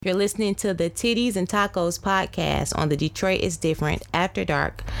You're listening to the Titties and Tacos podcast on the Detroit is Different After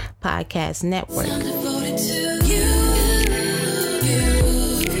Dark podcast network.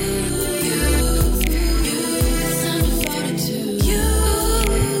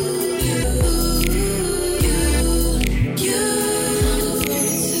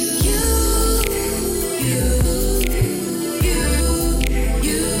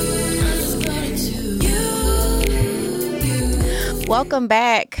 Welcome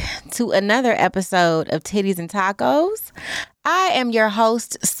back to another episode of Titties and Tacos. I am your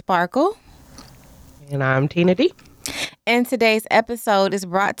host, Sparkle. And I'm Tina D. And today's episode is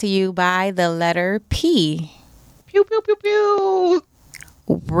brought to you by the letter P. Pew, pew, pew, pew.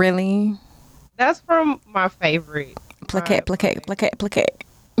 Really? That's from my favorite. Plaquette, plaquette, plaquette, plaquette.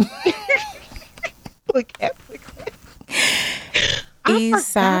 Plaquette, plaquette. East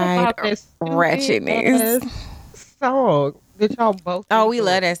Side Ratchetness. Song. Did y'all both? Oh, we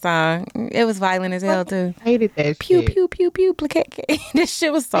love that song. It was violent as hell, too. I hated that pew, shit. Pew, pew, pew, plaquette. This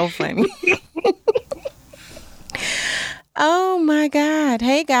shit was so funny. Oh, my God.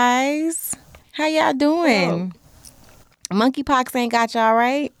 Hey, guys. How y'all doing? Monkeypox ain't got y'all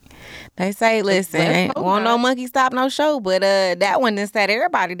right? They say, listen, won't no monkey stop no show, but that one done sat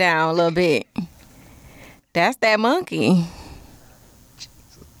everybody down a little bit. That's that monkey.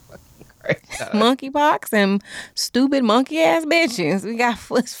 Monkeypox and stupid monkey ass bitches. We got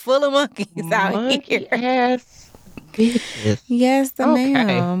full of monkeys out monkey here. Ass bitches. Yes, Okay.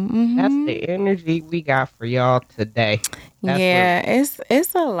 ma'am. Mm-hmm. That's the energy we got for y'all today.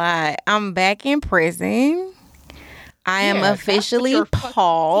 It's a lot. I'm back in prison. I am officially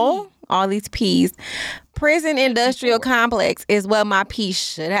Paul. All these P's. Prison industrial complex is what my P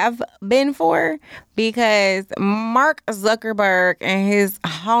should have been for, because Mark Zuckerberg and his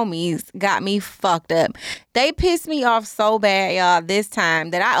homies got me fucked up. They pissed me off so bad, y'all, this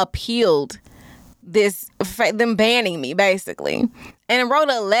time that I appealed them banning me, basically, and wrote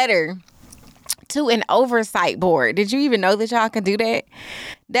a letter to an oversight board. Did you even know that y'all can do that?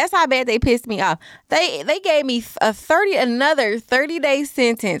 That's how bad they pissed me off. They gave me another 30-day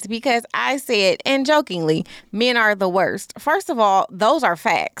sentence because I said, and jokingly, men are the worst. First of all, those are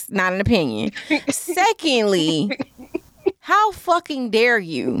facts, not an opinion. Secondly, how fucking dare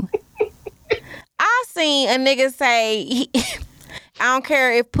you? I seen a nigga say, I don't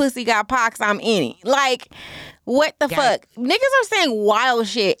care if pussy got pox, I'm in it. Like, what the fuck? Niggas are saying wild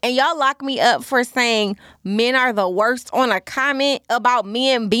shit, and y'all lock me up for saying men are the worst on a comment about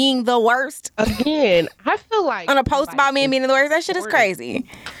men being the worst. Again, I feel like on a post about men being the worst. That shit is crazy.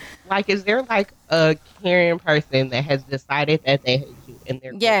 Like, is there like a caring person that has decided that they hate you and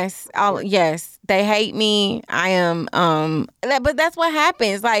they're yes, they hate me. I am but that's what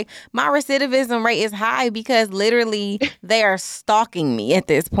happens. Like, my recidivism rate is high because literally they are stalking me at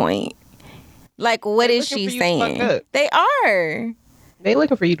this point. Like, what is she saying? They are. They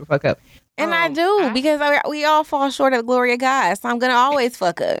looking for you to fuck up. And I do, because we all fall short of the glory of God. So I'm going to always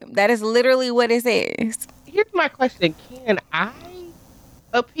fuck up. That is literally what it says. Here's my question. Can I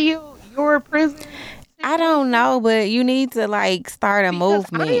appeal your prison situation? I don't know, but you need to, like, start a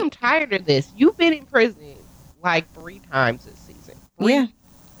movement. I am tired of this. You've been in prison, like, 3 times this season. 3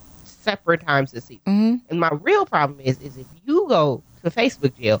 separate times this season. Mm-hmm. And my real problem is if you go to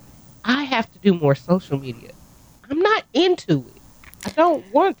Facebook jail, I have to do more social media. I'm not into it. I don't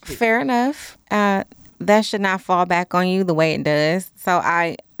want to. Fair enough. That should not fall back on you the way it does. So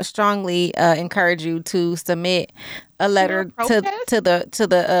I strongly encourage you to submit a letter to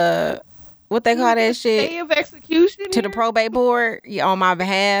the what they call that shit? Day of execution to the probate board on my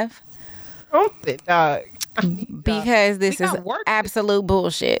behalf. Something, dog. Because this is absolute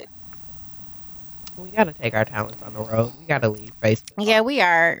bullshit. We gotta take our talents on the road. We gotta leave Facebook. Yeah, we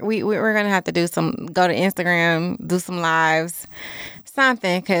are. We're gonna have to go to Instagram, do some lives,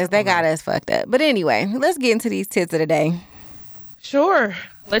 something, because they got us fucked up. But anyway, let's get into these tits of the day. Sure,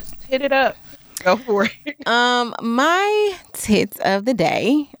 let's tit it up. Go for it. My tits of the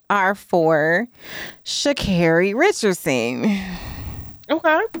day are for Sha'Carri Richardson.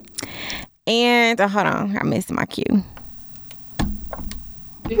 Okay. And hold on, I missed my cue.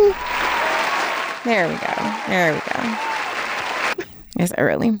 There we go. It's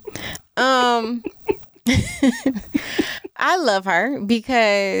early. I love her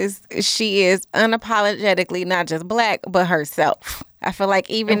because she is unapologetically not just black, but herself. I feel like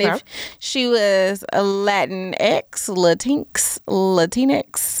even if she was a Latinx,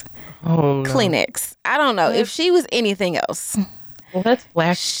 Kleenex, I don't know. If she was anything else, well, let's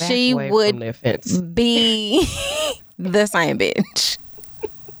flash she would be the same bitch.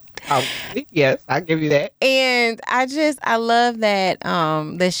 Yes, I'll give you that. And I love that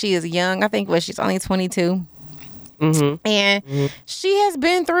that she is young. I think she's only 22. Mm-hmm. And she has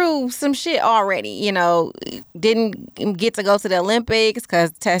been through some shit already. You know, didn't get to go to the Olympics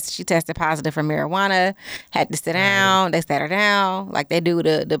because she tested positive for marijuana. Had to sit down. They sat her down like they do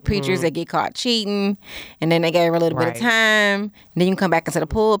the preachers that get caught cheating. And then they gave her a little bit of time. And then you can come back into the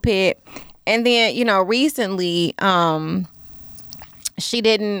pulpit. And then, you know, recently, she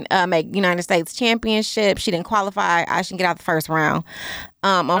didn't make United States Championship. She didn't qualify. She didn't get out the first round,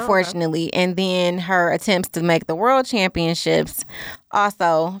 unfortunately. And then her attempts to make the World Championships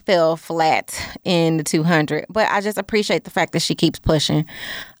also fell flat in the 200. But I just appreciate the fact that she keeps pushing.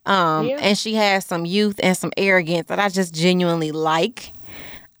 And she has some youth and some arrogance that I just genuinely like.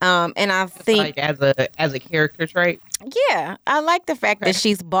 And I think... Like as a character trait? Yeah. I like the fact that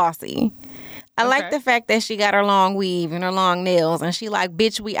she's bossy. I like the fact that she got her long weave and her long nails, and she like,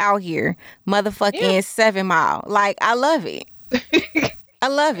 bitch, we out here, motherfucking 7 Mile. Like, I love it. I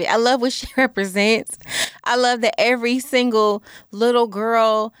love it. I love what she represents. I love that every single little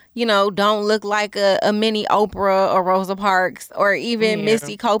girl, you know, don't look like a mini Oprah or Rosa Parks or even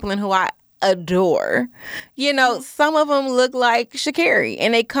Misty Copeland, who I adore. You know, some of them look like Sha'Carri,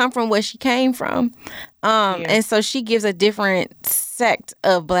 and they come from where she came from. And so she gives a different sect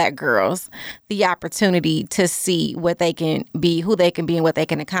of Black girls the opportunity to see what they can be, who they can be, and what they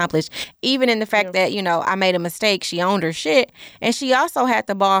can accomplish. Even in the fact that, you know, I made a mistake, she owned her shit. And she also had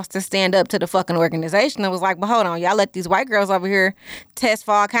the balls to stand up to the fucking organization and was like, but hold on, y'all let these white girls over here test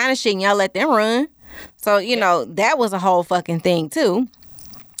for all kind of shit and y'all let them run. So, you know, that was a whole fucking thing too.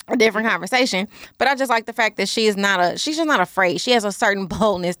 A different conversation, but I just like the fact that she's just not afraid. She has a certain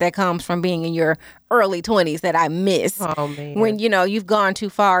boldness that comes from being in your early 20s that I miss. Oh, man. When, you know, you've gone too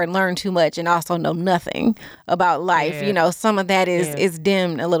far and learned too much and also know nothing about life. You know, some of that is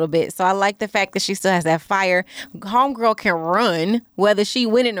dimmed a little bit. So I like the fact that she still has that fire. Homegirl can run, whether she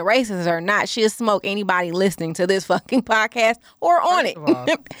winning the races or not. She'll smoke anybody listening to this fucking podcast or on it.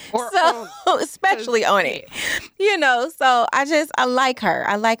 Especially on it. You know, so I like her.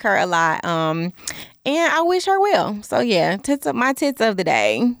 I like her a lot. And I wish her well. So yeah, my tits of the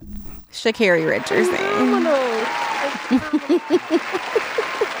day. Sha'Carri Richardson. I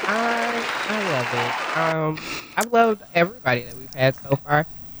love it. I've loved everybody that we've had so far.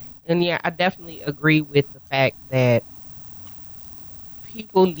 And yeah, I definitely agree with the fact that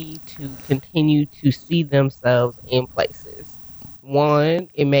people need to continue to see themselves in places. One,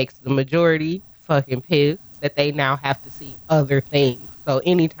 it makes the majority fucking pissed that they now have to see other things. So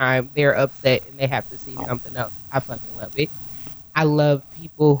anytime they're upset and they have to see something else, I fucking love it. I love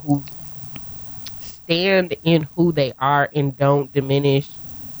people who stand in who they are and don't diminish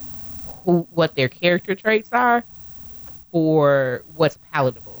what their character traits are for what's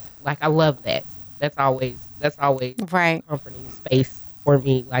palatable. Like, I love that. That's always right. Comforting space for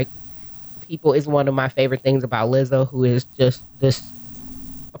me. Like, people is one of my favorite things about Lizzo, who is just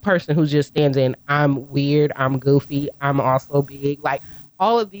a person who just stands in, I'm weird, I'm goofy, I'm also big. Like,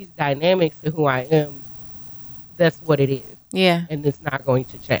 all of these dynamics to who I am, that's what it is. Yeah. And it's not going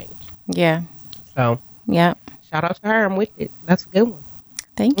to change. Yeah. So, yeah. Shout out to her. I'm with it. That's a good one.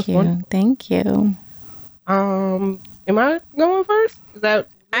 Thank you. Thank you. Am I going first? Is that?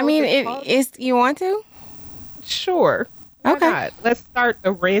 I mean, it's you want to? Sure. Why okay. Not? Let's start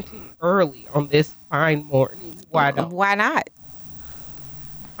the ranting early on this fine morning. Why not? Why not?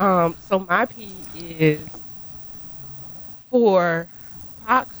 So my P is for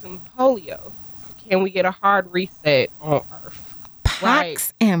pox and polio. Can we get a hard reset on Earth?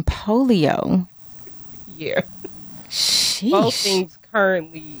 Pox and polio. Yeah. Sheesh. Both things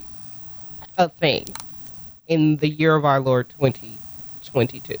currently a thing in the year of our Lord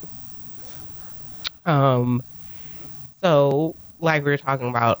 2022. So like we were talking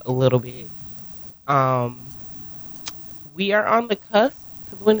about a little bit, we are on the cusp.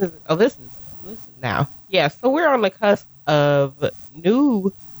 Because when is it? Oh, this is now. Yeah, so we're on the cusp of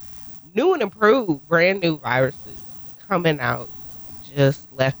new and improved, brand new viruses coming out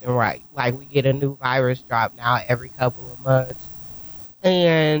just left and right. Like, we get a new virus drop now every couple of months.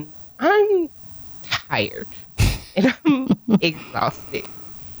 And I'm tired. And I'm exhausted.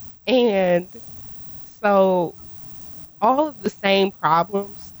 And so all of the same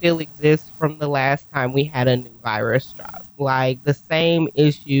problems still exist from the last time we had a new virus drop. Like, the same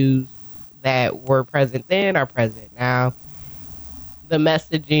issues that were present then are present now. The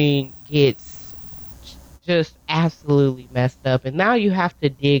messaging gets just absolutely messed up, and now you have to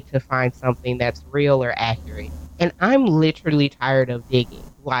dig to find something that's real or accurate. And I'm literally tired of digging.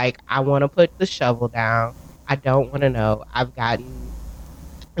 Like, I want to put the shovel down. I don't want to know. I've gotten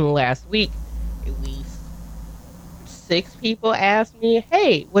And last week, at least 6 people asked me,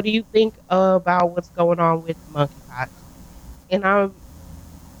 "Hey, what do you think about what's going on with monkeypox?" And I'm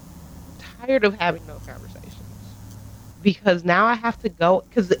tired of having those conversations because now I have to go.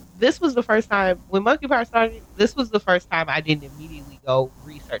 Because this was the first time when monkeypox started. This was the first time I didn't immediately go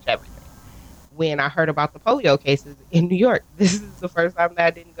research everything. When I heard about the polio cases in New York, this is the first time that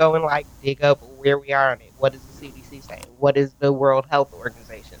I didn't go and like dig up where we are on it. What is the CDC saying? What is the World Health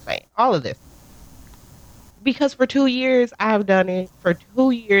Organization saying? All of this. Because for 2 years I've done it. For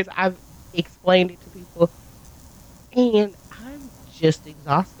 2 years I've explained it to people, and I'm just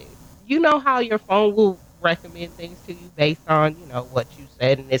exhausted. You know how your phone will recommend things to you based on, what you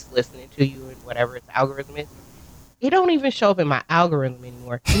said, and it's listening to you and whatever its algorithm is. It don't even show up in my algorithm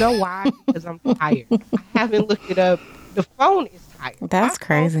anymore. You know why? Because I'm tired. I haven't looked it up. The phone is tired. That's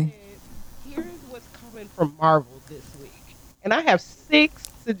crazy. Here's what's coming from Marvel this week. And I have 6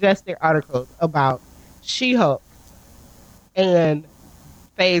 suggested articles about She-Hulk and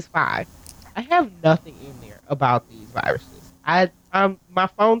Phase 5. I have nothing in there about these viruses. My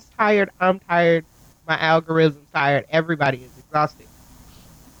phone's tired. I'm tired. My algorithm's tired. Everybody is exhausted.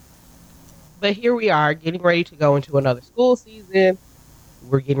 But here we are, getting ready to go into another school season.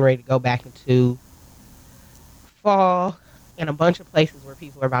 We're getting ready to go back into fall and a bunch of places where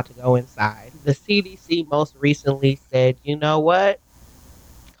people are about to go inside. The CDC most recently said, you know what?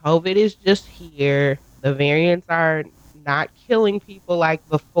 COVID is just here. The variants are not killing people like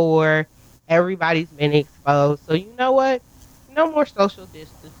before. Everybody's been exposed. So you know what? No more social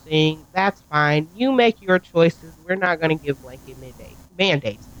distancing. That's fine. You make your choices. We're not going to give blanket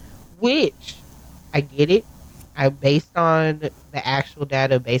mandates. Which, I get it. Based on the actual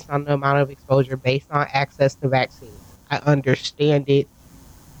data, based on the amount of exposure, based on access to vaccines. I understand it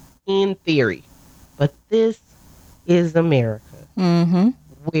in theory. But this is America. Mm-hmm.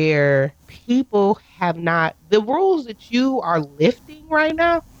 Where people have not... The rules that you are lifting right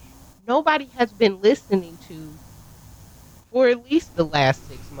now, nobody has been listening to for at least the last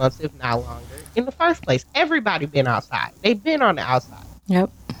 6 months, if not longer. In the first place, everybody been outside. They've been on the outside. Yep.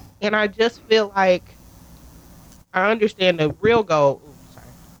 And I just feel like I understand the real goal.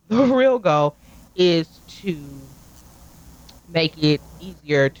 The real goal is to make it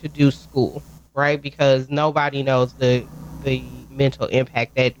easier to do school, right? Because nobody knows the mental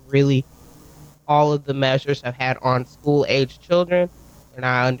impact that really all of the measures have had on school-age children, and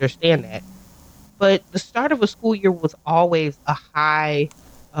I understand that. But the start of a school year was always a high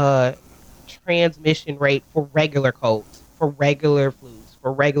transmission rate for regular colds, for regular flus,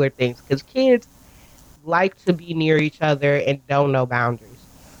 for regular things, because kids like to be near each other and don't know boundaries.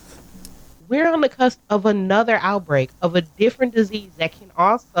 We're on the cusp of another outbreak of a different disease that can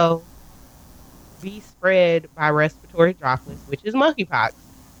also be spread by respiratory droplets, which is monkeypox.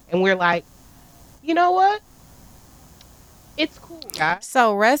 And we're like, you know what? It's cool, guys.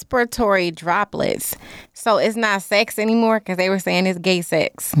 So respiratory droplets. So it's not sex anymore because they were saying it's gay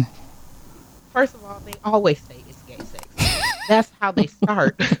sex. First of all, they always say it's gay sex. That's how they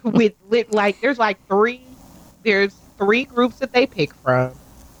start with there's 3 groups that they pick from.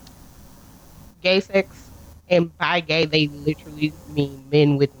 Gay sex, and by gay they literally mean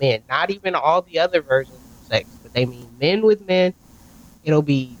men with men. Not even all the other versions of sex, but they mean men with men. It'll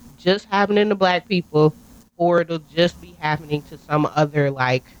be just happening to black people, or it'll just be happening to some other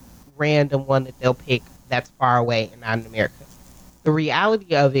like random one that they'll pick that's far away and not in America. The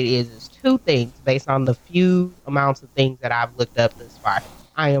reality of it is 2 things based on the few amounts of things that I've looked up this far.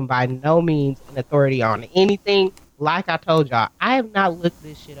 I am by no means an authority on anything. Like I told y'all, I have not looked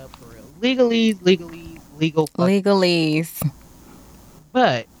this shit up for real. Legalese.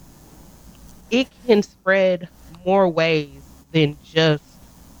 But it can spread more ways than just...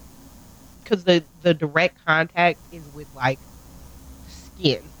 Because the direct contact is with like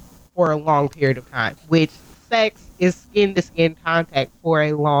skin for a long period of time, which sex is skin-to-skin contact for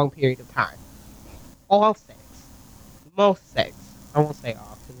a long period of time. All sex. Most sex. I won't say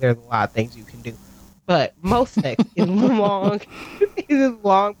all, because there's a lot of things you can do. But most sex is long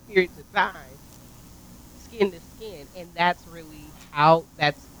periods of time, skin-to-skin. And that's really how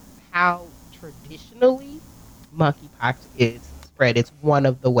traditionally monkeypox is spread. It's one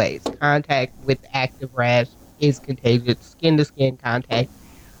of the ways. Contact with active rash is contagious. Skin-to-skin contact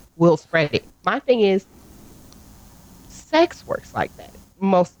will spread it. My thing is, sex works like that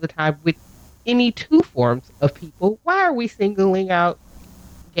most of the time with any 2 forms of people. Why are we singling out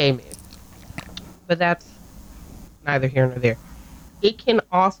gay men? But that's neither here nor there. It can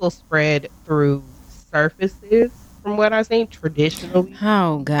also spread through surfaces, from what I've seen traditionally.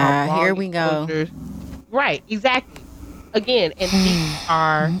 Oh God, here we go. Right, exactly. again, and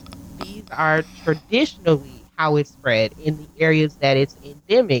these are traditionally how it's spread in the areas that it's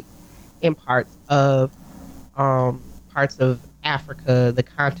endemic in parts of Africa, the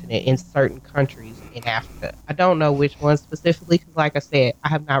continent, in certain countries in Africa. I don't know which one specifically because, like I said, I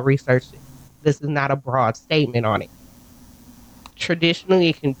have not researched it. This is not a broad statement on it. Traditionally,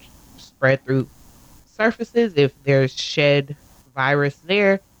 it can spread through surfaces. If there's shed virus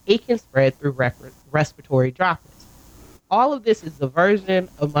there, it can spread through respiratory droplets. All of this is the version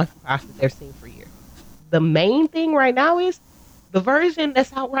of monkeypox that they're seeing for years. The main thing right now is the version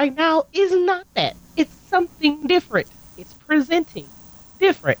that's out right now is not that. It's something different. It's presenting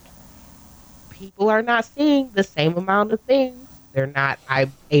different. People are not seeing the same amount of things. They're not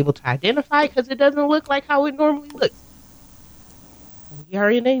able to identify because it doesn't look like how it normally looks. We are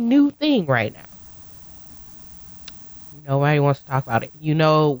in a new thing right now. Nobody wants to talk about it. You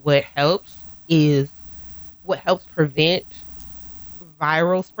know what helps prevent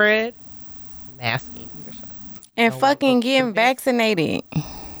viral spread? Masking yourself. And fucking getting vaccinated.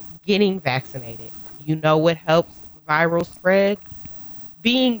 Getting vaccinated. You know what helps viral spread?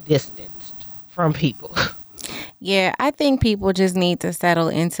 Being distanced from people. Yeah, I think people just need to settle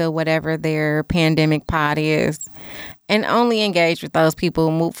into whatever their pandemic pod is and only engage with those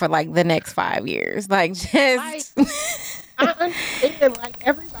people move for like the next 5 years. Like just I understand like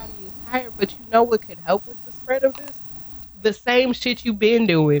everybody is tired, but you know what could help with the spread of this? The same shit you've been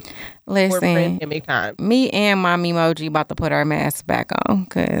doing. Listen, for pandemic time. Me and Mom Emoji about to put our masks back on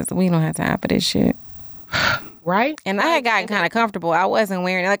because we don't have time for this shit. Right? And I had gotten kind of comfortable. I wasn't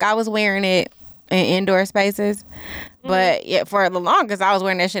wearing it. Like I was wearing it in indoor spaces. But yeah, for the longest, I was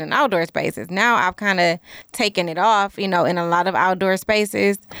wearing that shit in outdoor spaces. Now I've kind of taken it off, in a lot of outdoor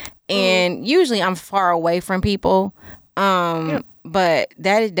spaces. And usually I'm far away from people. But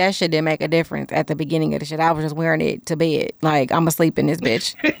that shit didn't make a difference at the beginning of the shit. I was just wearing it to bed. Like, I'm asleep in this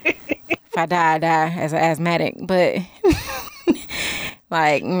bitch. If I die, I die as an asthmatic. But,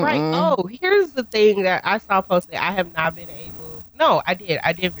 like, Right. Oh, here's the thing that I saw posted. I have not been able... No, I did.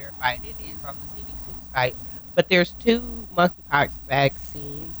 I did verify it. It is on the CDC site. But there's 2 monkeypox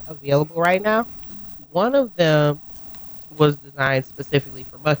vaccines available right now. One of them was designed specifically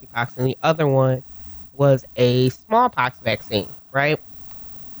for monkeypox, and the other one was a smallpox vaccine, right?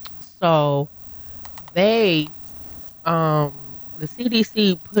 So the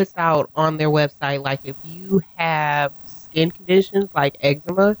CDC puts out on their website, like if you have skin conditions like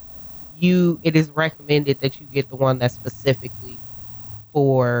eczema, it is recommended that you get the one that's specifically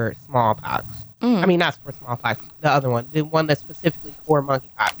for smallpox. I mean, not for smallpox, the other one, the one that's specifically for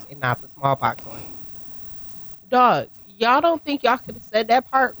monkeypox and not the smallpox one. Dog, y'all don't think y'all could have said that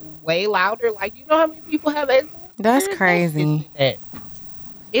part way louder? Like, you know how many people have eczema? That's crazy.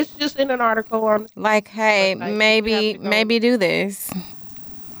 It's just in an article on. Like, hey, maybe do this.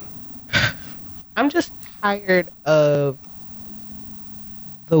 I'm just tired of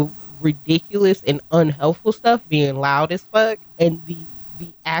the ridiculous and unhelpful stuff being loud as fuck, and the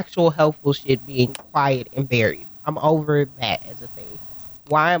actual helpful shit being quiet and buried. I'm over that as a thing.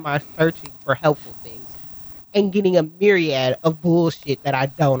 Why am I searching for helpful things and getting a myriad of bullshit that I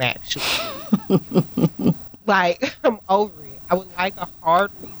don't actually do? Like, I'm over it. I would like a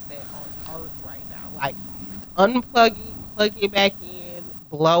hard reset on Earth right now. Like, unplug it, plug it back in,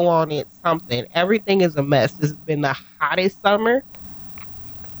 blow on it, something. Everything is a mess. This has been the hottest summer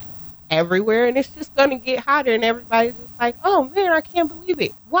everywhere, and it's just going to get hotter, and everybody's just like, oh man, I can't believe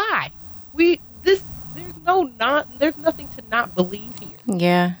it. Why? There's nothing to not believe here.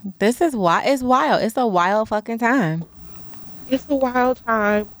 Yeah, this is why it's wild. It's a wild fucking time. It's a wild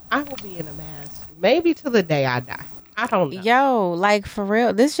time. I will be in a mask maybe till the day I die. I don't know. Yo, like for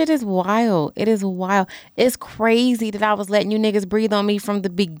real, this shit is wild. It is wild. It's crazy that I was letting you niggas breathe on me from the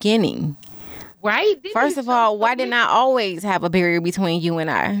beginning. Right? First of all, why didn't I always have a barrier between you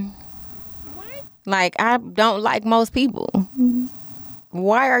and I? Like, I don't like most people.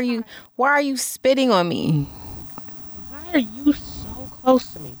 Why are you spitting on me? Why are you so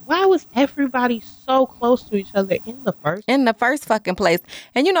close to me? Why was everybody so close to each other in the first fucking place?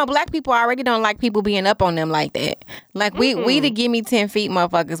 And black people already don't like people being up on them like that. Like we the give me 10 feet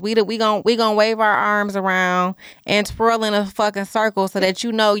motherfuckers. We gonna wave our arms around and twirl in a fucking circle so that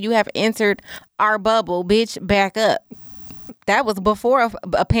you have entered our bubble, bitch. Back up. That was before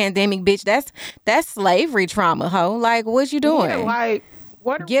a pandemic, bitch. That's slavery trauma, ho. Like, what you doing? Yeah, like,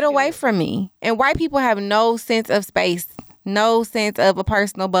 what? Get away from me. And white people have no sense of space, no sense of a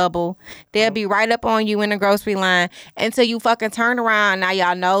personal bubble. They'll be right up on you in the grocery line until you fucking turn around. Now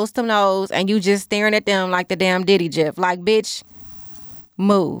y'all nose to nose, and you just staring at them like the damn Diddy gif. Like, bitch,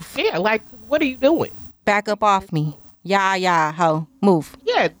 move. Yeah, like, what are you doing? Back up off me. Yeah, ho, move.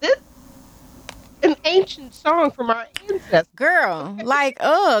 Yeah, this an ancient song from our ancestors. Girl, like,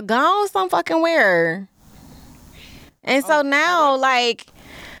 go on some fucking where. And so now, like,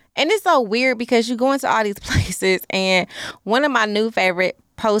 and it's so weird because you go into all these places, and one of my new favorite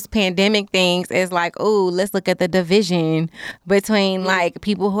post-pandemic things is like, oh, let's look at the division between like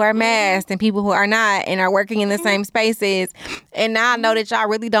people who are masked and people who are not and are working in the same spaces. And now I know that y'all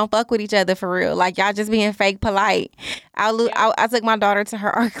really don't fuck with each other for real. Like, y'all just being fake polite. I took my daughter to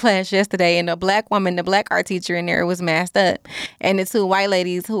her art class yesterday, and the black art teacher in there was masked up, and the two white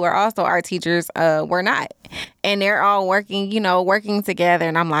ladies who are also art teachers were not. And they're all working together.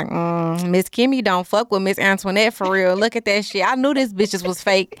 And I'm like, Miss Kimmy don't fuck with Miss Antoinette for real. Look at that shit. I knew this bitches was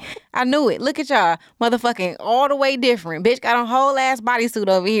fake. I knew it. Look at y'all. Motherfucking all the way different. Bitch got on whole ass bodysuit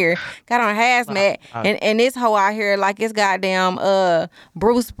over here. Got on hazmat. And this hoe out here like it's goddamn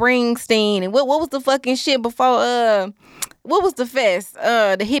Bruce Springsteen. And what was the fucking shit before what was the fest?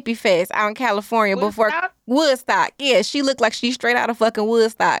 The hippie fest out in California before Woodstock. Yeah, she looked like she straight out of fucking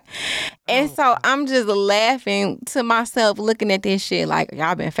Woodstock. And so I'm just laughing to myself looking at this shit like,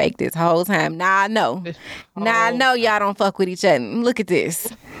 y'all been fake this whole time. Now I know. Now I know y'all don't fuck with each other. Look at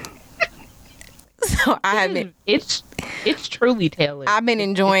this. So I have been. It's truly telling. I've been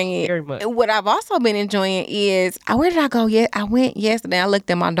enjoying it. Very much. What I've also been enjoying is, where did I go? I went yesterday. I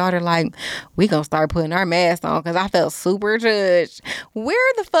looked at my daughter like, we gonna start putting our masks on because I felt super judged.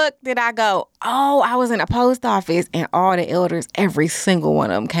 Where the fuck did I go? Oh, I was in a post office, and all the elders, every single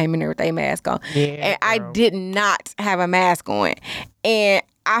one of them came in there with their mask on. Yeah, and I did not have a mask on. And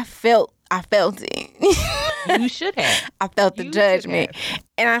I felt it. You should have. I felt the judgment.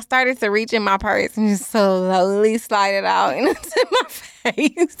 And I started to reach in my purse and just slowly slide it out into my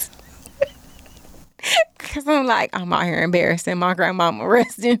face. Because I'm like, I'm out here embarrassing my grandmama.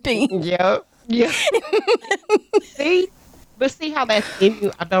 Rest in peace. Yep. See how that's in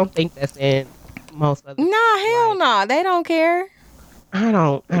you? I don't think that's in most of the hell no. They don't care. I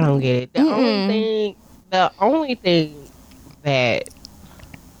don't get it. The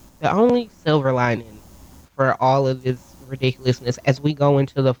only silver lining for all of this ridiculousness as we go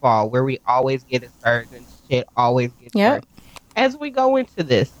into the fall, where we always get a surge and shit always gets worse. As we go into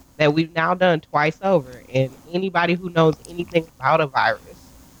this, that we've now done twice over, and anybody who knows anything about a virus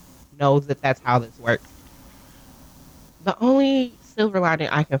knows that that's how this works. The only silver lining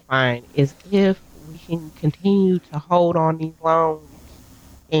I can find is if we can continue to hold on these loans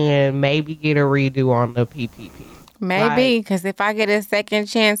and maybe get a redo on the PPP. Maybe, because if I get a second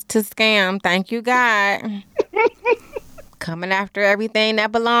chance to scam, thank you, God. Coming after everything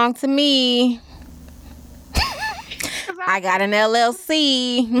that belonged to me. I got an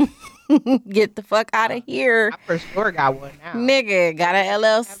LLC. Get the fuck out of here. I for sure got one now. Nigga, got an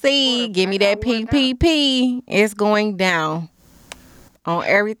LLC. Give me that PPP. It's going down on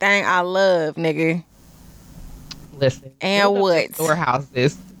everything I love, nigga. Listen. And what?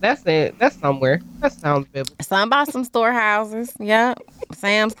 Storehouses. That's it. That's somewhere. That sounds biblical. Something about some storehouses. Yep.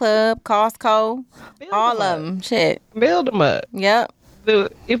 Sam's Club, Costco, all of them. Shit. Build them up. Yep.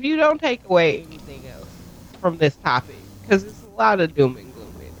 If you don't take away anything else from this topic, because it's a lot of doom and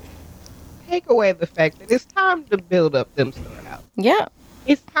gloom in it, take away the fact that it's time to build up them storehouses. Yep.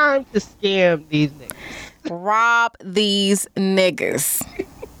 It's time to scam these niggas. Rob these niggas.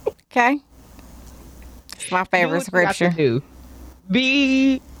 Okay? It's my favorite scripture. Do.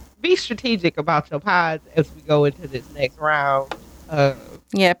 Be strategic about your pods as we go into this next round.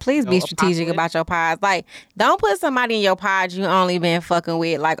 Yeah, please be strategic about your pods. Like, don't put somebody in your pod you only been fucking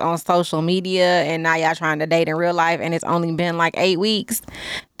with like on social media, and now y'all trying to date in real life, and it's only been like 8 weeks.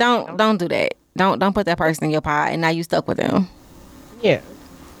 Don't do that. Don't put that person in your pod, and now you stuck with them. Yeah,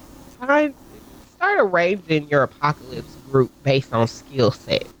 start arranging your apocalypse group based on skill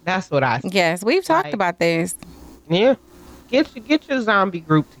set. That's what I say. Yes, we've talked about this. Yeah. Get your zombie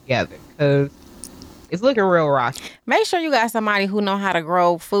group together, because it's looking real rocky. Make sure you got somebody who know how to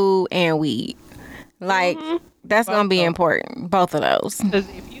grow food and weed. Like, that's going to be important. Both of those. Because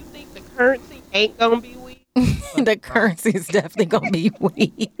if you think the currency ain't going to be weed, the currency is definitely going to be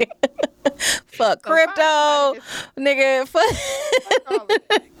weed. Fuck crypto. Nigga, fuck.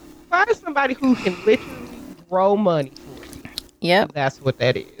 Find somebody who can literally grow money for you. Yep. That's what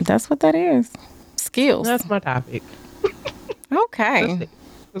that is. That's what that is. Skills. That's my topic. Okay.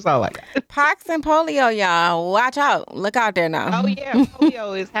 That's all I got. Pox and polio, y'all. Watch out. Look out there now. Oh, yeah.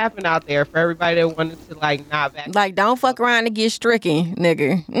 Polio is happening out there for everybody that wanted to, not vaccinate. Like, don't fuck around and get stricken,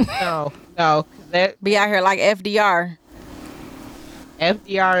 nigga. No. Be out here like FDR.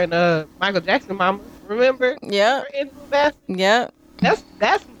 FDR and Michael Jackson mama. Remember? Yep. Yep. That's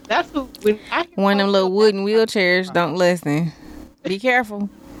That's who. When I hear One of them little wooden that's wheelchairs. Don't listen. Be careful.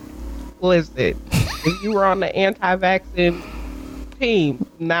 listen, if you were on the anti-vaccine team,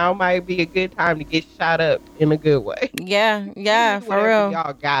 now might be a good time to get shot up in a good way. Yeah, Do for whatever real.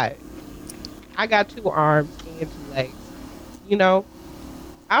 Y'all got. I got 2 arms and 2 legs. You know,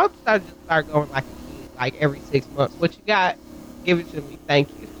 I'll just start going like a kid, like every 6 months. What you got? Give it to me. Thank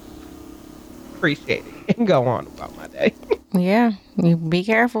you. Appreciate it. And go on about my day. Yeah, you be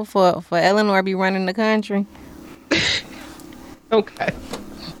careful for Eleanor be running the country. Okay.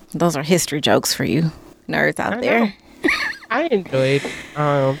 Those are history jokes for you nerds out there. I enjoyed.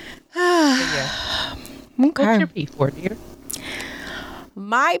 Yeah. Okay. What's your P for, dear?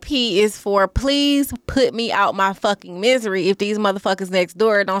 My P is for please put me out my fucking misery if these motherfuckers next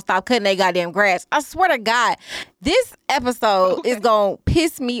door don't stop cutting their goddamn grass. I swear to God, this episode is gonna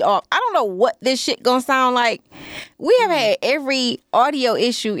piss me off. I don't know what this shit gonna sound like. We have had every audio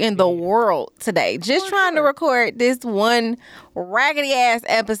issue in the world today. Just trying to record this one raggedy ass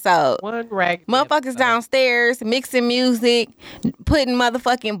episode. One raggedy Motherfuckers episode. downstairs mixing music, putting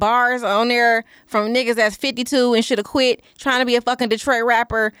motherfucking bars on there from niggas that's 52 and should have quit trying to be a fucking Detroit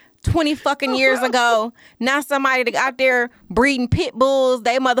rapper 20 fucking years ago. Now somebody that out there breeding pit bulls,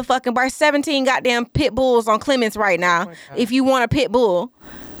 they motherfucking bar 17 goddamn pit bulls on Clements right now. If you want a pit bull.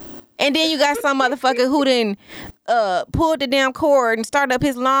 And then you got some motherfucker who done pulled the damn cord and started up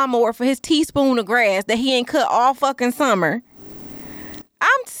his lawnmower for his teaspoon of grass that he ain't cut all fucking summer.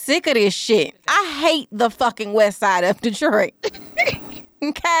 I'm sick of this shit. I hate the fucking west side of Detroit.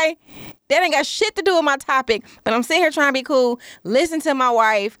 Okay? That ain't got shit to do with my topic, but I'm sitting here trying to be cool. Listen to my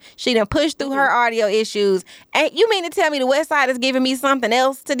wife. She done pushed through her audio issues. And you mean to tell me the west side is giving me something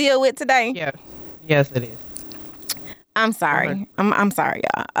else to deal with today? Yeah. Yes, it is. I'm sorry. I'm sorry,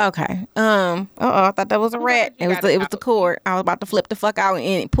 y'all. Okay. I thought that was a rat. It was the cord. I was about to flip the fuck out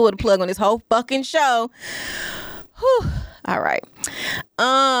and pull the plug on this whole fucking show. Whew. All right.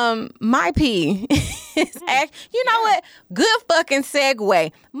 My P is you know what? Good fucking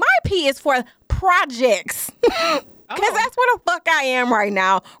segue. My P is for projects. Because that's where the fuck I am right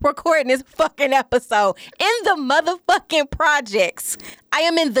now, recording this fucking episode. In the motherfucking projects. I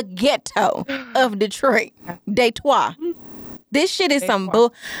am in the ghetto of Detroit. Detroit. This shit is some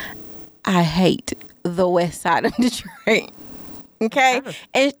bull. I hate the west side of Detroit. Okay?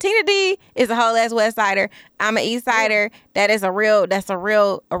 And Tina D is a whole ass West Sider. I'm an East Sider. That's a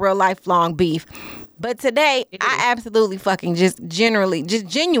real lifelong beef. But today, I absolutely fucking just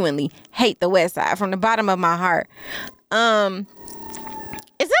genuinely hate the West Side from the bottom of my heart. Is that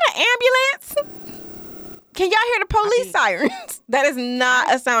an ambulance? Can y'all hear the police sirens? That is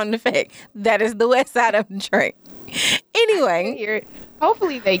not a sound effect. That is the West Side of Detroit. Anyway. I can hear it.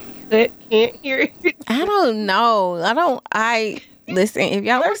 Hopefully they can't hear it. I don't know. Listen, if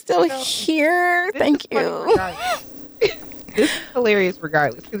y'all are still here, thank you. This is hilarious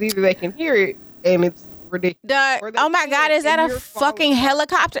regardless, because either they can hear it and it's ridiculous. Oh my God, is that a fucking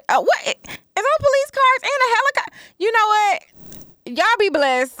helicopter? What? Is there police cars and a helicopter? You know what? Y'all be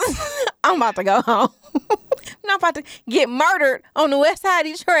blessed. I'm about to go home. I'm not about to get murdered on the west side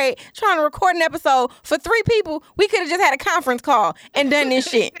of Detroit trying to record an episode for 3 people. We could have just had a conference call and done this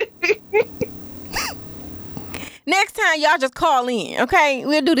shit. Next time, y'all just call in, okay?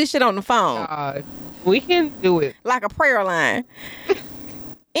 We'll do this shit on the phone. We can do it. Like a prayer line.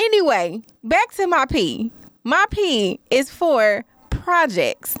 Anyway, back to my P. My P is for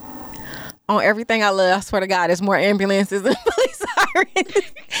projects. On everything I love, I swear to God, there's more ambulances than police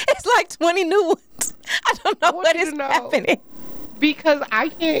sirens. It's like 20 new ones. I don't know what is happening. Because I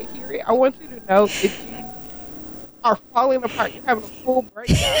can't hear it. I want you to know if you are falling apart, you're having a full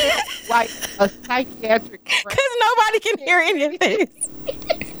breakdown, like a psychiatric breakdown. Because nobody can hear any of this.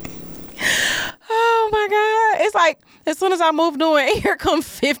 Oh my God. It's like, as soon as I moved on, here come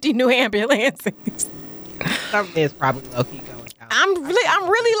 50 new ambulances. Something is probably low-key going down. I'm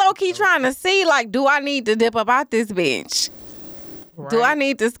really low-key trying to see, like, do I need to dip up out this bitch? Right. Do I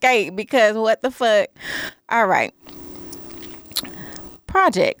need to skate? Because what the fuck? All right.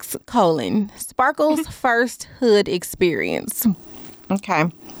 Projects, Sparkle's first hood experience. Okay.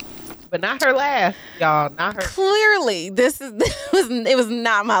 But not her last, y'all. Not her. Clearly, it was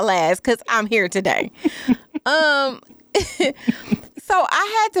not my last because I'm here today. So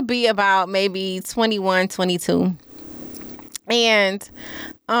I had to be about maybe 21, 22. And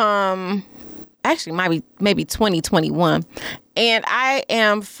actually maybe 2021. And I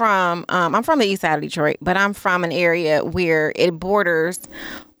am from I'm from the east side of Detroit, but I'm from an area where it borders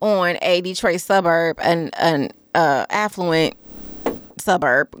on a Detroit suburb, an affluent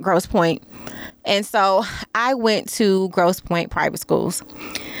suburb, Grosse Pointe. And so I went to Grosse Pointe private schools.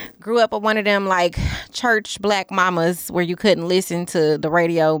 Grew up with one of them like church black mamas where you couldn't listen to the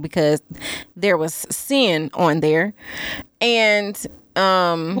radio because there was sin on there. And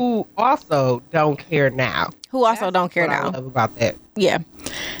who also don't care now. That's don't care now. I love about that. Yeah.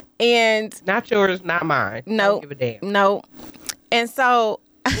 And not yours, not mine. No. Don't give a damn. No. And so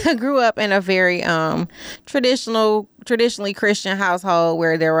I grew up in a very traditionally Christian household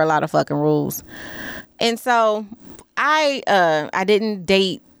where there were a lot of fucking rules. And so I didn't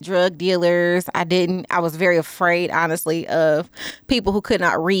date drug dealers. I was very afraid, honestly, of people who could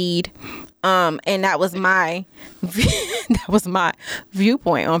not read. And that was my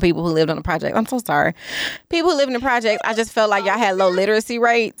viewpoint on people who lived on the project. I'm so sorry. People who live in the projects, I just felt like y'all had low literacy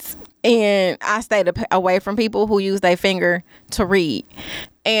rates. And I stayed away from people who use their finger to read.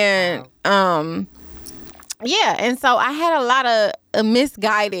 And, yeah. And so I had a lot of a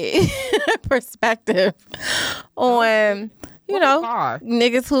misguided perspective on,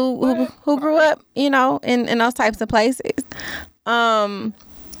 niggas who grew up, in those types of places.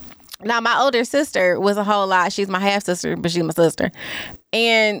 Now, my older sister was a whole lot. She's my half sister, but she's my sister.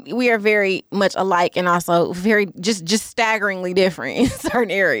 And we are very much alike and also very just staggeringly different in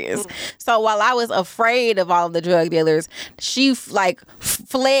certain areas. So while I was afraid of all of the drug dealers, she fled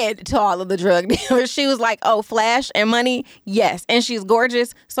to all of the drug dealers. She was like, oh, flash and money? Yes. And she's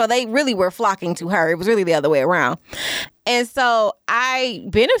gorgeous. So they really were flocking to her. It was really the other way around. And so I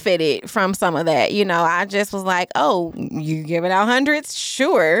benefited from some of that. I just was like, oh, you giving out hundreds?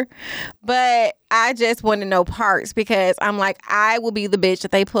 Sure. But I just want to know parts because I'm like, I will be the bitch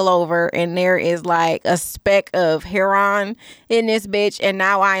that they pull over and there is like a speck of heroin in this bitch. And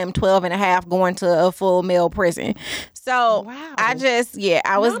now I am 12 and a half going to a full male prison. So wow. I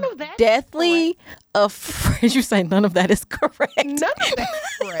was deathly afraid. You say none of that is correct. None of that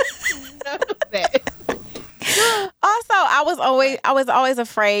is correct. None of that. Also, I was always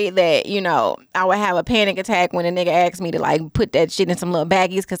afraid that, I would have a panic attack when a nigga asked me to like put that shit in some little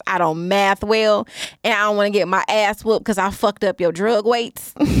baggies because I don't math well and I don't want to get my ass whooped because I fucked up your drug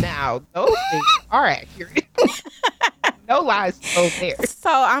weights. Now, those things are accurate. No lies told there.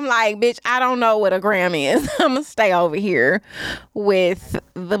 So I'm like, bitch, I don't know what a gram is. I'm going to stay over here with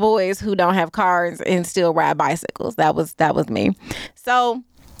the boys who don't have cars and still ride bicycles. That was me. So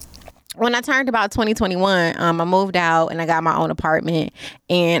when I turned about 2021, I moved out and I got my own apartment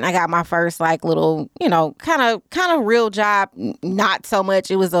and I got my first like little, kind of real job. Not so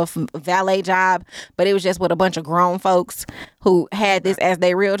much. It was a valet job, but it was just with a bunch of grown folks who had this as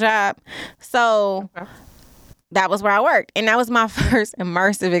their real job. So that was where I worked. And that was my first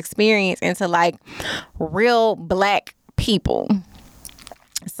immersive experience into like real black people.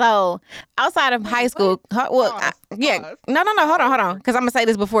 So outside of high school, hold on. Because I'm going to say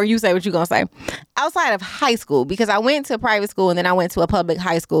this before you say what you're going to say. Outside of high school, because I went to private school and then I went to a public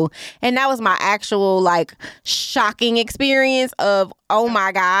high school. And that was my actual like shocking experience of, oh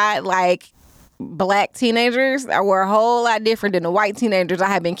my God, like black teenagers were a whole lot different than the white teenagers I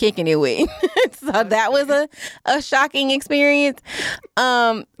had been kicking it with. So that was a shocking experience.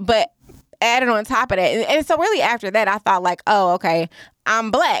 But added on top of that. And so really after that, I thought like, oh, okay,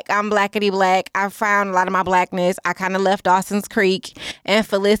 I'm black. I'm blackity black. I found a lot of my blackness. I kind of left Dawson's Creek and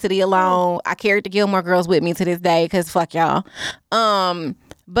Felicity alone. I carried the Gilmore Girls with me to this day because fuck y'all.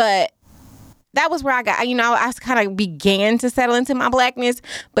 But that was where I got, I kind of began to settle into my blackness.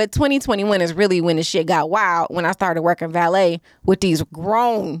 But 2021 is really when the shit got wild when I started working valet with these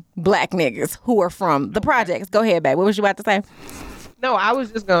grown black niggas who are from the projects. Go ahead, babe. What was you about to say? No, I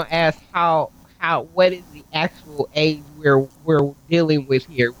was just going to ask what is the actual age we're dealing with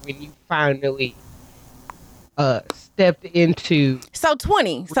here when you finally stepped into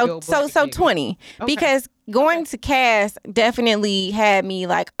 20. So 20. Okay. Because going to Cass definitely had me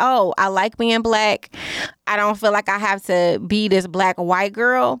like, oh, I like being black. I don't feel like I have to be this black white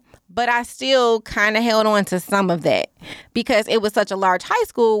girl. But I still kind of held on to some of that because it was such a large high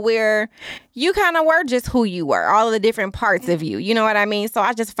school where you kind of were just who you were, all of the different parts of you. You know what I mean? So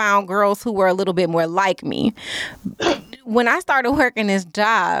I just found girls who were a little bit more like me. When I started working this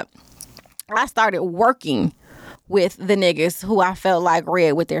job, I started working with the niggas who I felt like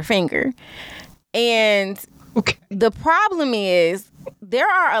read with their finger. And the problem is there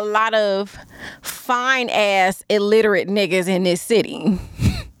are a lot of fine ass illiterate niggas in this city.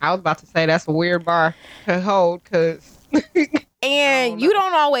 I was about to say that's a weird bar to hold because... And you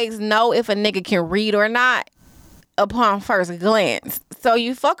don't always know if a nigga can read or not upon first glance. So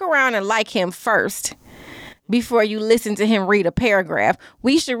you fuck around and like him first before you listen to him read a paragraph.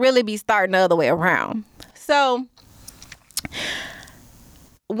 We should really be starting the other way around. So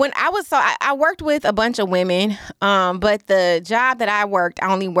when I worked with a bunch of women, but the job that I worked,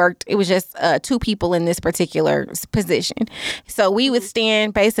 it was just 2 people in this particular position. So we would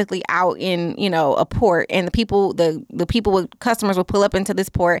stand basically out in, a port, and customers would pull up into this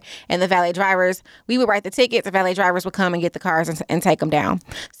port, and the valet drivers, we would write the tickets, the valet drivers would come and get the cars and take them down.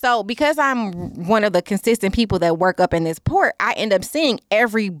 So because I'm one of the consistent people that work up in this port, I end up seeing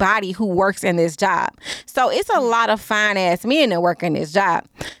everybody who works in this job. So it's a lot of fine ass men that work in this job.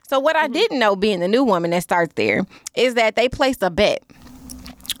 So what I didn't know, being the new woman that starts there, is that they placed a bet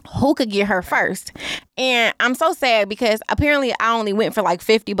who could get her first. And I'm so sad because apparently I only went for like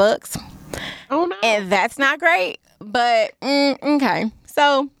 $50. Oh no. And that's not great. But okay.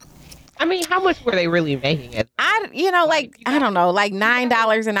 So I mean, how much were they really making it? I don't know, like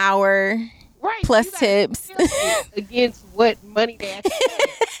 $9 an hour, right, plus tips. Against what money they had to pay.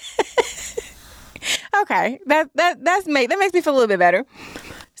 Okay, that makes me feel a little bit better.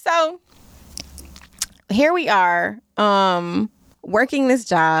 So here we are, working this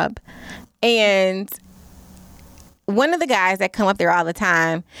job, and one of the guys that come up there all the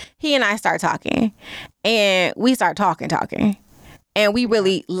time, he and I start talking, and we start talking, and we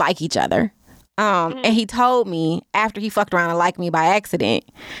really like each other. And he told me after he fucked around and liked me by accident,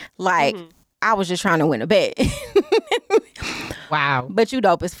 like, I was just trying to win a bet. Wow. But you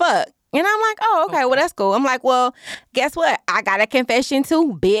dope as fuck. And I'm like, oh, okay, well, that's cool. I'm like, well, guess what? I got a confession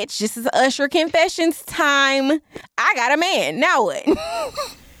too, bitch. This is Usher confessions time. I got a man. Now what?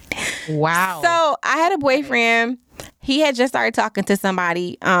 Wow. So I had a boyfriend. He had just started talking to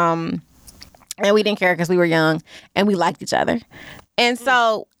somebody, and we didn't care because we were young and we liked each other. And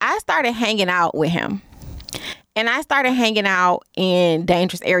so I started hanging out with him. And I started hanging out in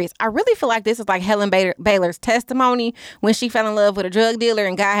dangerous areas. I really feel like this is like Helen Baylor's testimony when she fell in love with a drug dealer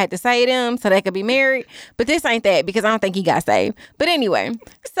and God had to save them so they could be married. But this ain't that, because I don't think he got saved. But anyway,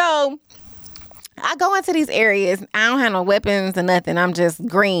 so I go into these areas. I don't have no weapons or nothing. I'm just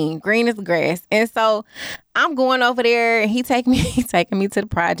green as the grass. And so I'm going over there, and he's taking me to the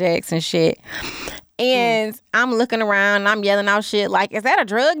projects and shit. And I'm looking around, and I'm yelling out shit like, is that a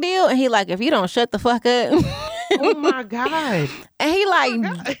drug deal? And he like, if you don't shut the fuck up. Oh my God. And he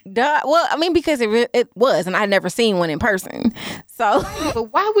like, duh. Well, I mean, because it was, and I'd never seen one in person. So.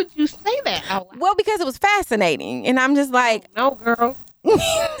 But why would you say that out loud? Well, because it was fascinating. And I'm just like. No, girl. You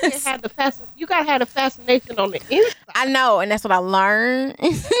gotta have the fascination on the inside. I know, and that's what I learned.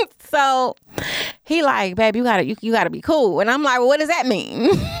 So he like, babe, you gotta be cool. And I'm like, well, what does that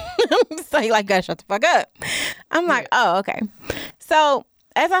mean? So he like, gotta shut the fuck up. I'm like, oh, okay. So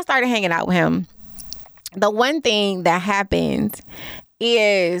as I started hanging out with him, the one thing that happened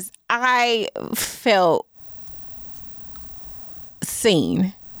is I felt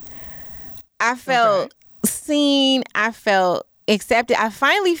seen. I felt seen. I felt accepted. I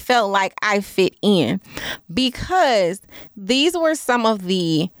finally felt like I fit in, because these were some of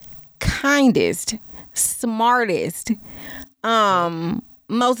the kindest, smartest,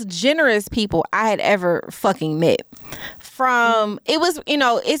 most generous people I had ever fucking met. It was,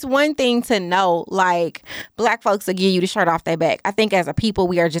 it's one thing to know, like, black folks will give you the shirt off their back. I think as a people,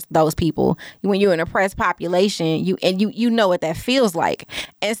 we are just those people. When you're an oppressed population, you know what that feels like.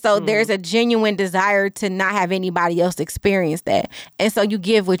 And so there's a genuine desire to not have anybody else experience that. And so you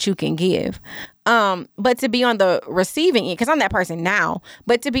give what you can give. But to be on the receiving end, because I'm that person now,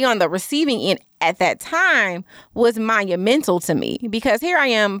 but to be on the receiving end at that time was monumental to me, because here I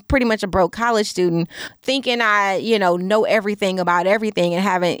am, pretty much a broke college student, thinking I, know everything about everything and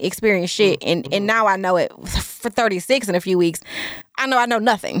haven't experienced shit. And now I know it for 36 in a few weeks. I know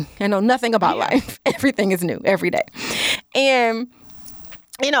nothing. I know nothing about life. Everything is new every day. And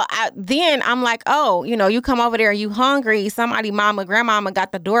then I'm like, oh, you come over there, you hungry. Somebody, mama, grandmama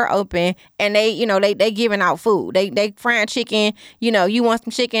got the door open, and they giving out food. They frying chicken. You want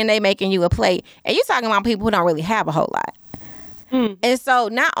some chicken, they making you a plate. And you talking about people who don't really have a whole lot. And so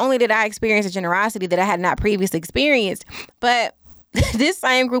not only did I experience a generosity that I had not previously experienced, but this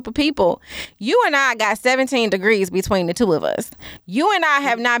same group of people, you and I got 17 degrees between the two of us. You and I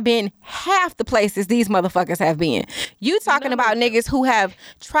have not been half the places these motherfuckers have been. You talking about niggas who have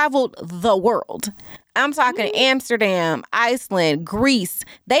traveled the world. I'm talking Amsterdam, Iceland, Greece.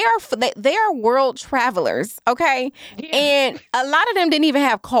 They are world travelers, okay? Yeah. And a lot of them didn't even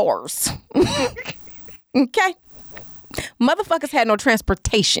have cars. Okay? Motherfuckers had no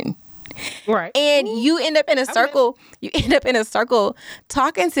transportation. Right. And you end up in a circle. You end up in a circle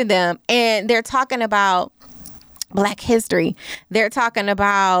talking to them, and they're talking about Black history. They're talking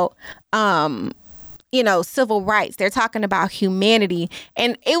about civil rights. They're talking about humanity.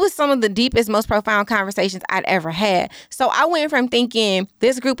 And it was some of the deepest, most profound conversations I'd ever had. So I went from thinking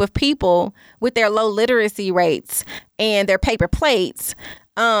this group of people with their low literacy rates and their paper plates,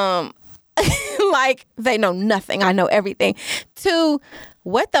 like they know nothing, I know everything, to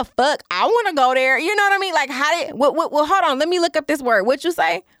what the fuck? I want to go there. You know what I mean? Like, well, hold on. Let me look up this word. What you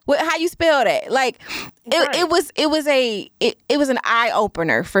say? How you spell that? Like, it was an eye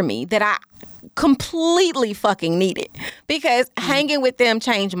opener for me that I completely fucking needed, because hanging with them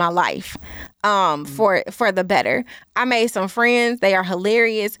changed my life for the better. I made some friends. They are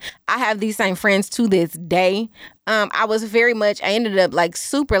hilarious. I have these same friends to this day. I ended up like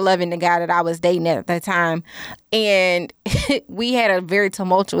super loving the guy that I was dating at the time. And we had a very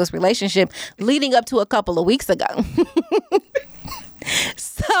tumultuous relationship leading up to a couple of weeks ago.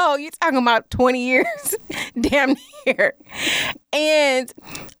 So you're talking about 20 years, damn near. And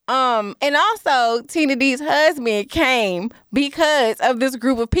also Tina D's husband came because of this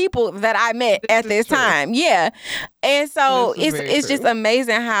group of people that I met at this time. Yeah. And so it's just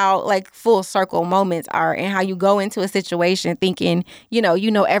amazing how like full circle moments are, and how you go into a situation thinking, you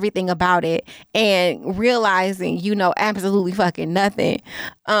know everything about it, and realizing you know absolutely fucking nothing.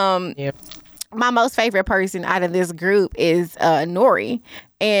 My most favorite person out of this group is Nori.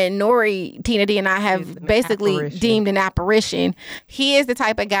 And Nori, Tina D and I have basically deemed an apparition. He is the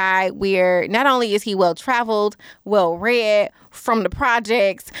type of guy where not only is he well-traveled, well-read from the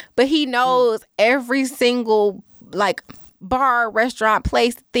projects, but he knows every single like bar, restaurant,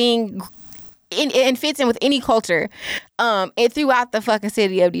 place, thing, and fits in with any culture and throughout the fucking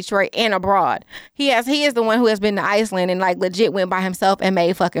city of Detroit and abroad. He is the one who has been to Iceland and like legit went by himself and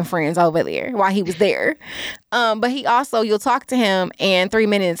made fucking friends over there while he was there. But he also, you'll talk to him and 3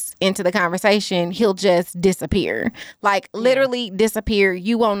 minutes into the conversation, he'll just disappear. Like literally disappear.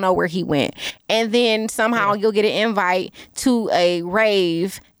 You won't know where he went. And then somehow you'll get an invite to a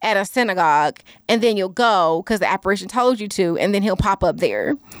rave at a synagogue, and then you'll go because the apparition told you to, and then he'll pop up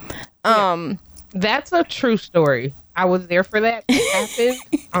there. That's a true story. I was there for that to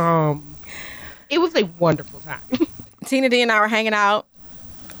happen. It was a wonderful time. Tina D and I were hanging out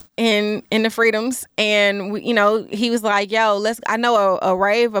in the Freedoms, and we, he was like, "Yo, I know a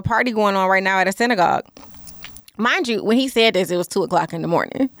rave, a party going on right now at a synagogue." Mind you, when he said this, it was 2:00 in the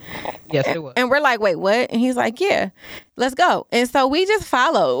morning. Yes, it was. And we're like, "Wait, what?" And he's like, "Yeah, let's go." And so we just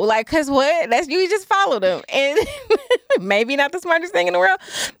follow, like, cause what? You just followed him, and maybe not the smartest thing in the world,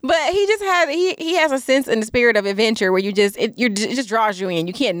 but he has a sense and the spirit of adventure where it just draws you in.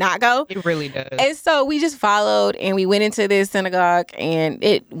 You can't not go. It really does. And so we just followed, and we went into this synagogue, and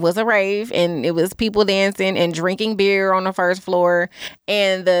it was a rave, and it was people dancing and drinking beer on the first floor,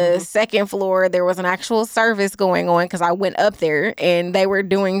 and the second floor there was an actual service going on, because I went up there and they were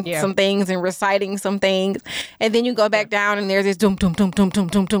doing some things and reciting some things, and then you go back down and there's this doom doom doom doom doom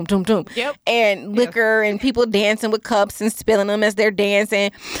doom doom doom doom, and liquor and people dancing with cups and spilling them as they're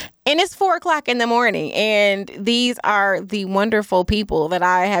dancing. And it's 4:00 in the morning, and these are the wonderful people that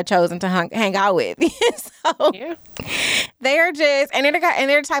I had chosen to hang out with. So they are just, and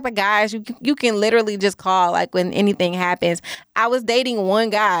they're the type of guys you can literally just call like when anything happens. I was dating one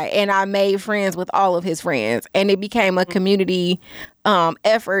guy, and I made friends with all of his friends, and it became a community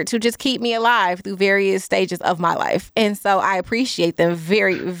effort to just keep me alive through various stages of my life. And so I appreciate them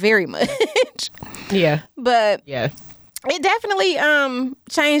very, very much. Yeah. But yeah. It definitely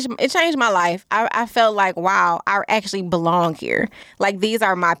changed my life. I felt like, wow, I actually belong here. Like, these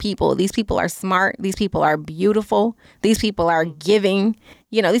are my people. These people are smart. These people are beautiful. These people are giving.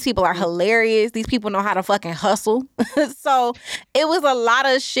 These people are hilarious. These people know how to fucking hustle. So it was a lot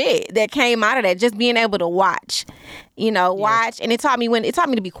of shit that came out of that, just being able to watch. Watch, and it taught me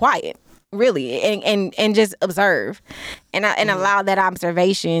to be quiet. Really, and just observe, and allow that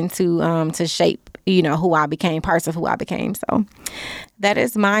observation to shape, who I became, parts of who I became. So that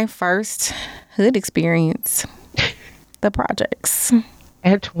is my first hood experience, the projects.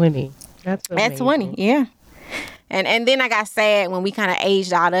 At 20. That's amazing. At 20, yeah. And then I got sad when we kind of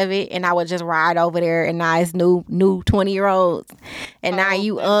aged out of it, and I would just ride over there, and now it's new 20-year-olds, and now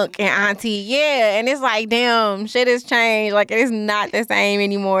you unc and auntie, yeah, and it's like, damn, shit has changed. Like, it's not the same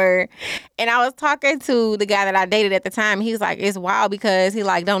anymore. And I was talking to the guy that I dated at the time. He was like, it's wild because he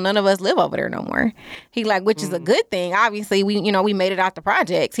like, don't none of us live over there no more. He like, which is a good thing. Obviously, we made it out the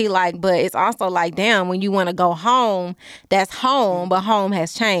projects. He like, but it's also like, damn, when you want to go home, that's home, but home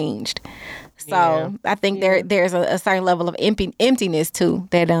has changed. So I think there's a certain level of emptiness too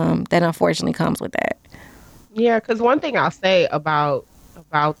that unfortunately comes with that. Yeah, because one thing I'll say about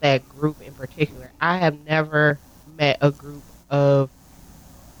that group in particular, I have never met a group of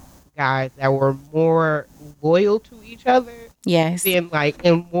guys that were more loyal to each other. Yes. Than like,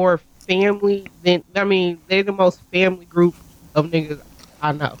 and more family than, I mean, they're the most family group of niggas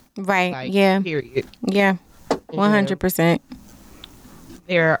I know. Right. Like, yeah. Period. Yeah. 100%.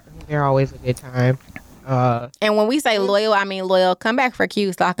 They're always a good time. And when we say loyal, I mean loyal. Come back for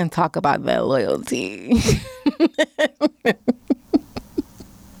Q so I can talk about that loyalty.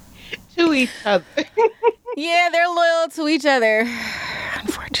 To each other. Yeah, they're loyal to each other.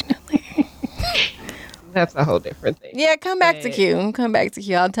 Unfortunately. That's a whole different thing. Yeah, come back to Q. Come back to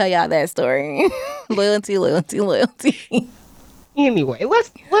Q. I'll tell y'all that story. Loyalty. Anyway,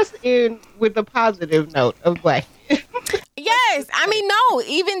 let's end with a positive note of Black. Yes, I mean, no,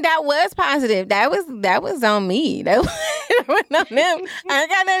 even that was positive. That was on me. That wasn't on them. I ain't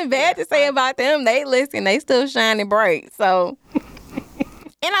got nothing bad to say about them. They listen. They still shining bright. So,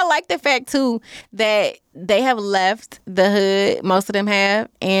 and I like the fact too that they have left the hood. Most of them have,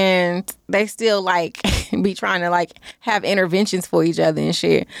 and they still like be trying to like have interventions for each other and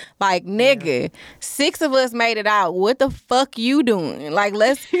shit. Like, nigga, 6 of us made it out. What the fuck you doing? Like,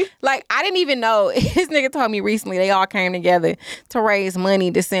 let's like, I didn't even know. This nigga told me recently they all came together to raise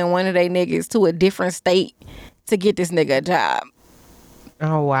money to send one of their niggas to a different state to get this nigga a job.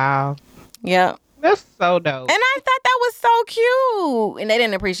 Oh wow. Yep. That's so dope. And I thought that was so cute. And they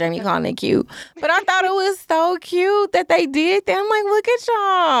didn't appreciate me calling it cute. But I thought it was so cute that they did that. I'm like, look at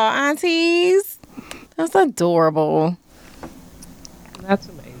y'all, aunties. That's adorable. That's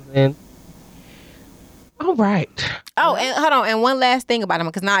amazing. All right. Oh, and hold on. And one last thing about them,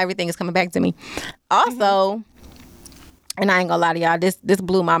 because now everything is coming back to me. Also, and I ain't gonna lie to y'all, this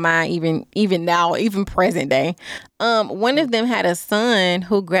blew my mind even now, even present day. One of them had a son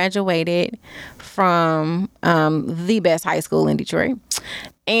who graduated from the best high school in Detroit.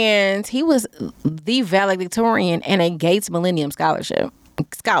 And he was the valedictorian and a Gates Millennium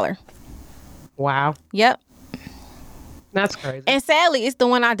Scholar. Wow. Yep. That's crazy. And sadly, it's the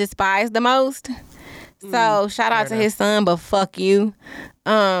one I despise the most. So shout out to his son, but fuck you.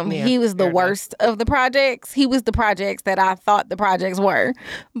 He was the worst of the projects. He was the projects that I thought the projects were,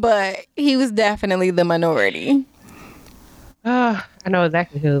 but he was definitely the minority. I know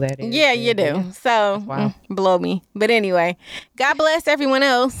exactly who that is. Yeah, you do. So blow me. But anyway, God bless everyone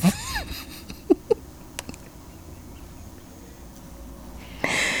else.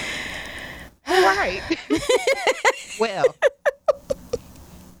 All right. Well,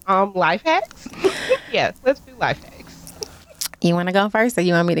 life hacks? Yes, let's do life hacks. You want to go first or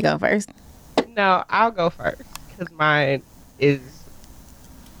you want me to go first? No, I'll go first because mine is,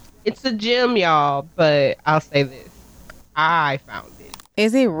 it's a gem, y'all, but I'll say this. I found it.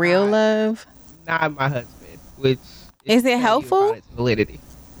 Is it real love? Not my husband, which is it helpful? Its validity.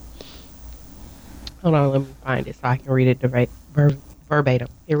 Hold on, let me find it so I can read it verbatim.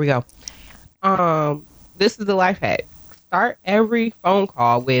 Here we go. This is the life hack. Start every phone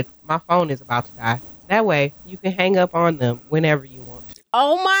call with, my phone is about to die. That way you can hang up on them whenever you want to.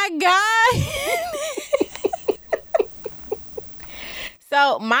 Oh my God.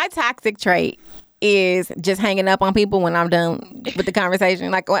 So my toxic trait is just hanging up on people when I'm done with the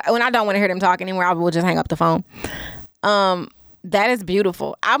conversation. Like when I don't want to hear them talk anymore, I will just hang up the phone. That is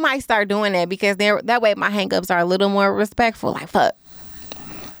beautiful. I might start doing that because that way my hangups are a little more respectful. Like, fuck.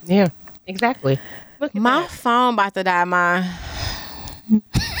 Yeah, exactly. Look at my that. phone about to die,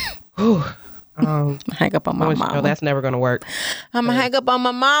 hang up on my mama. No, that's never gonna work. I'm gonna hang up on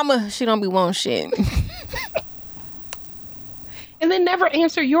my mama. She don't be wanting shit. And then never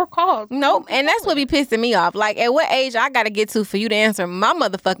answer your calls. Nope. And that's what be pissing me off. Like, at what age I gotta get to for you to answer my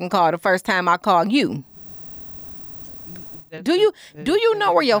motherfucking call the first time I call you? Do you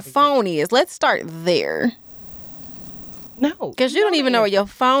know where your phone is? Let's start there. No. Because you don't even know where your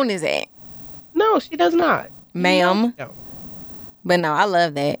phone is at. No, she does not. Ma'am. No. But no, I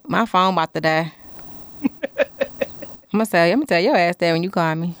love that. My phone about to die. I'm gonna tell your ass that when you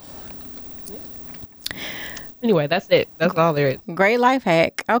call me. Anyway, that's it. That's all there is. Great life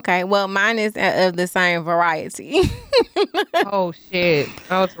hack. Okay, well, mine is of the same variety. Oh, shit.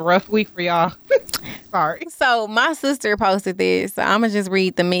 Oh, it's a rough week for y'all. Sorry. So my sister posted this. So I'm gonna just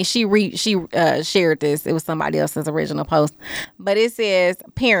read she shared this. It was somebody else's original post, but it says,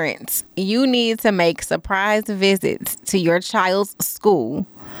 "Parents, you need to make surprise visits to your child's school.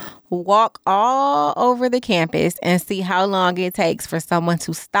 Walk all over the campus and see how long it takes for someone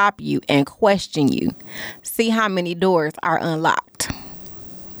to stop you and question you. See how many doors are unlocked."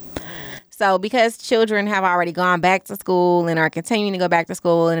 So because children have already gone back to school and are continuing to go back to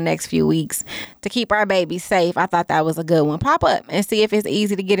school in the next few weeks, to keep our babies safe, I thought that was a good one. Pop up and see if it's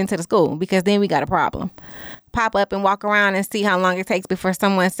easy to get into the school, because then we got a problem. pop up and walk around and see how long it takes before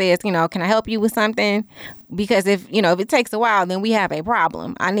someone says, can I help you with something? Because if it takes a while, then we have a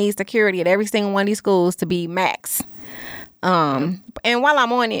problem. I need security at every single one of these schools to be max. And while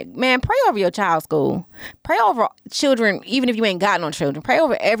I'm on it, man, pray over your child's school. Pray over children, even if you ain't got no children. Pray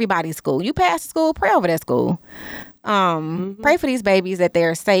over everybody's school. You pass the school, pray over that school. Pray for these babies that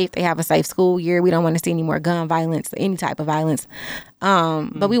they're safe. They have a safe school year. We don't want to see any more gun violence, any type of violence.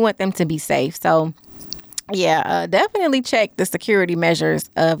 But we want them to be safe. So yeah, definitely check the security measures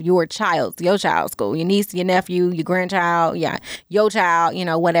of your child's school. Your niece, your nephew, your grandchild, your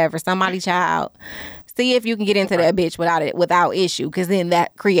child, whatever, somebody's child. See if you can get into that bitch without issue, because then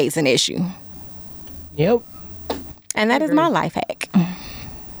that creates an issue. Yep. And that is my life hack.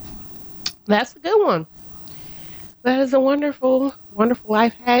 That's a good one. That is a wonderful, wonderful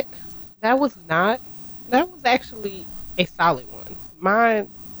life hack. That was actually a solid one. Mine,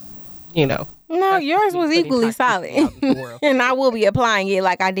 No, yours was equally solid. And I will be applying it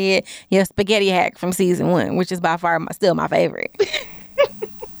like I did your spaghetti hack from season 1, which is by far still my favorite.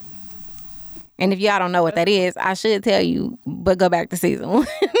 And if y'all don't know what that is, I should tell you, but go back to season 1.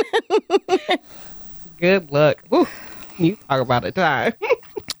 Good luck. Woo. You talk about a time.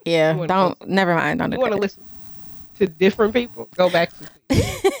 Yeah, never mind. Don't do that. You want to listen to different people? Go back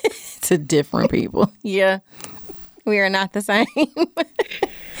to different people. Yeah. We are not the same.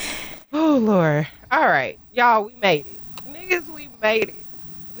 Oh, Lord. All right. Y'all, we made it. Niggas, we made it.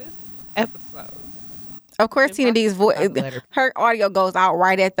 This episode. Of course, Tina D's voice, her audio goes out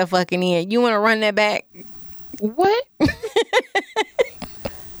right at the fucking end. You want to run that back? What?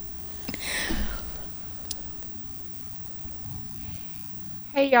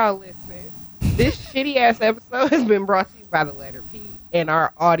 Hey, y'all, listen. This shitty ass episode has been brought to you by the letter P and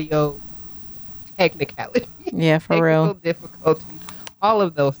our audio technicality. Yeah, for real. Difficulties. All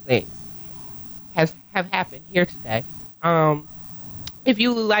of those things have happened here today. If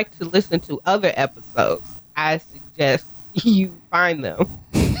you would like to listen to other episodes, I suggest you find them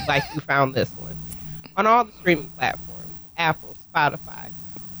like you found this one on all the streaming platforms: Apple, Spotify,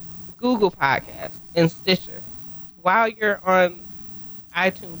 Google Podcasts, and Stitcher. While you're on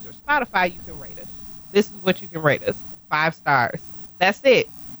iTunes or Spotify, you can rate us. This is what you can rate us: 5 stars. That's it.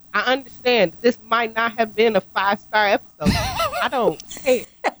 I understand this might not have been a 5-star episode. I don't care.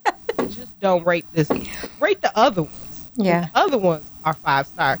 Just don't rate this. Rate the other ones. Yeah. The other ones are 5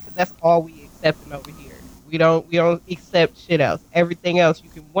 stars because that's all we accepting over here. We don't accept shit else. Everything else you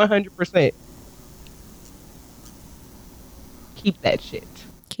can 100% keep that shit.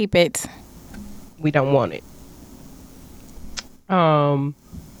 Keep it. We don't want it.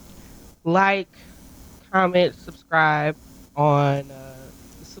 Like, comment, subscribe on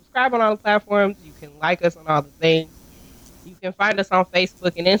all the platforms. You can like us on all the things. You can find us on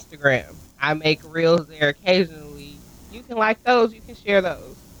Facebook and Instagram. I make reels there occasionally. You can like those. You can share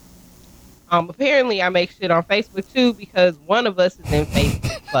those. Apparently I make shit on Facebook too because one of us is in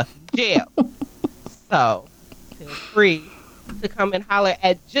Facebook fucking jail. So feel free to come and holler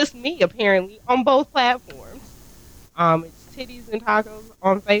at just me, apparently, on both platforms. It's Titties and Tacos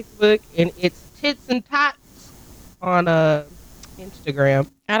on Facebook, and it's Tits and Tots on Instagram.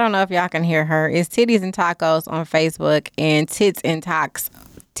 I don't know if y'all can hear her. It's Titties and Tacos on Facebook and Tits and Talks.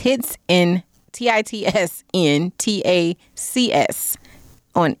 Tits in TITSNTACS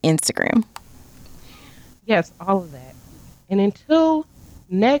on Instagram. Yes, all of that. And until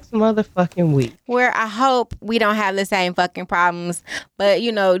next motherfucking week, where I hope we don't have the same fucking problems, but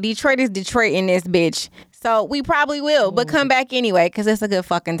Detroit is Detroit in this bitch, so we probably will, but come back anyway because it's a good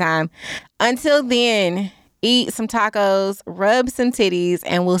fucking time. Until then, eat some tacos, rub some titties,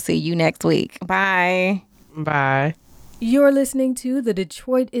 and we'll see you next week. Bye. Bye. You're listening to the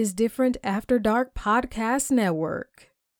Detroit is Different After Dark Podcast Network.